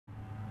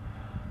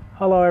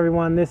Hello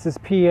everyone, this is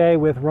PA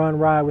with Run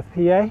Ride with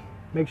PA.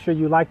 Make sure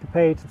you like the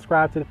page,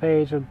 subscribe to the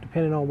page, or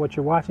depending on what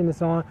you're watching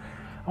this on.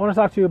 I want to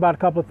talk to you about a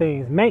couple of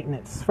things.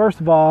 Maintenance.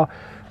 First of all,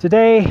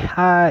 today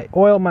I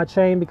oiled my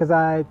chain because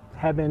I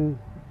have been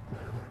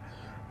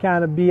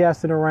kind of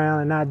BSing around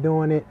and not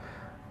doing it.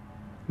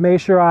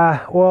 Made sure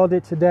I oiled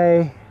it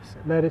today,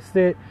 let it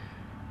sit,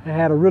 and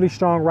had a really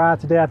strong ride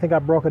today. I think I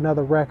broke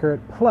another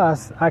record.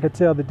 Plus, I could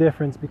tell the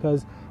difference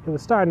because it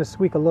was starting to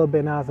squeak a little bit,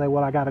 and I was like,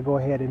 well, I got to go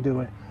ahead and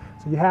do it.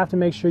 So you have to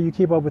make sure you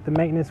keep up with the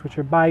maintenance with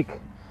your bike.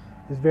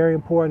 It's very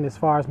important as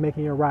far as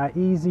making your ride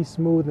easy,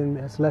 smooth, and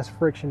as less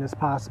friction as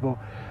possible.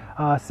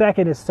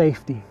 Second is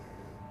safety,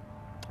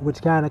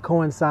 which kind of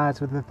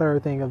coincides with the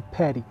third thing of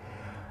petty,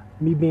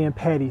 me being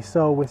petty.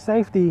 So with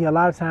safety, a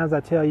lot of times I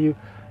tell you,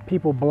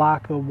 people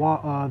block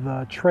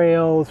the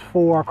trails,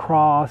 4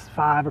 across,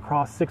 5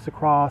 across, 6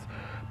 across.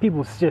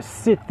 People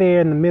just sit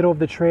there in the middle of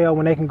the trail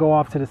when they can go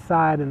off to the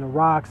side in the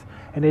rocks,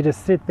 and they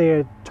just sit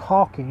there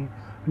talking,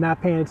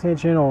 not paying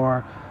attention,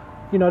 or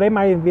they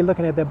might even be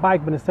looking at their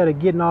bike, but instead of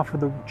getting off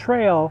of the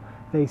trail,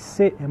 they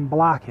sit and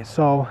block it.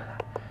 So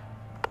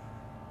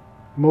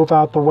move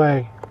out the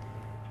way.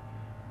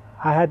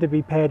 I had to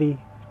be petty,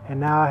 and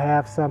now I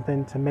have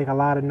something to make a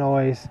lot of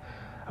noise.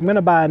 I'm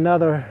gonna buy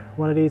another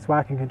one of these where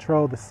I can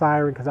control the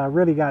siren, because I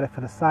really got it for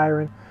the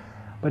siren,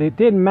 but it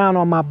didn't mount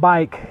on my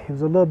bike. It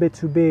was a little bit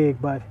too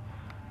big, but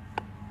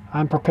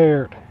I'm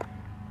prepared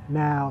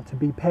now to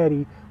be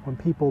petty when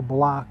people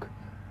block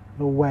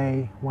the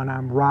way when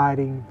I'm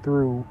riding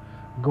through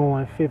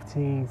going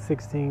 15,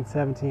 16,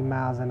 17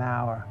 miles an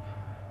hour.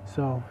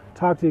 So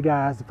talk to you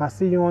guys. If I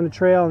see you on the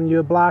trail and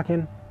you're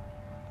blocking,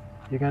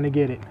 you're gonna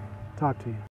get it. Talk to you.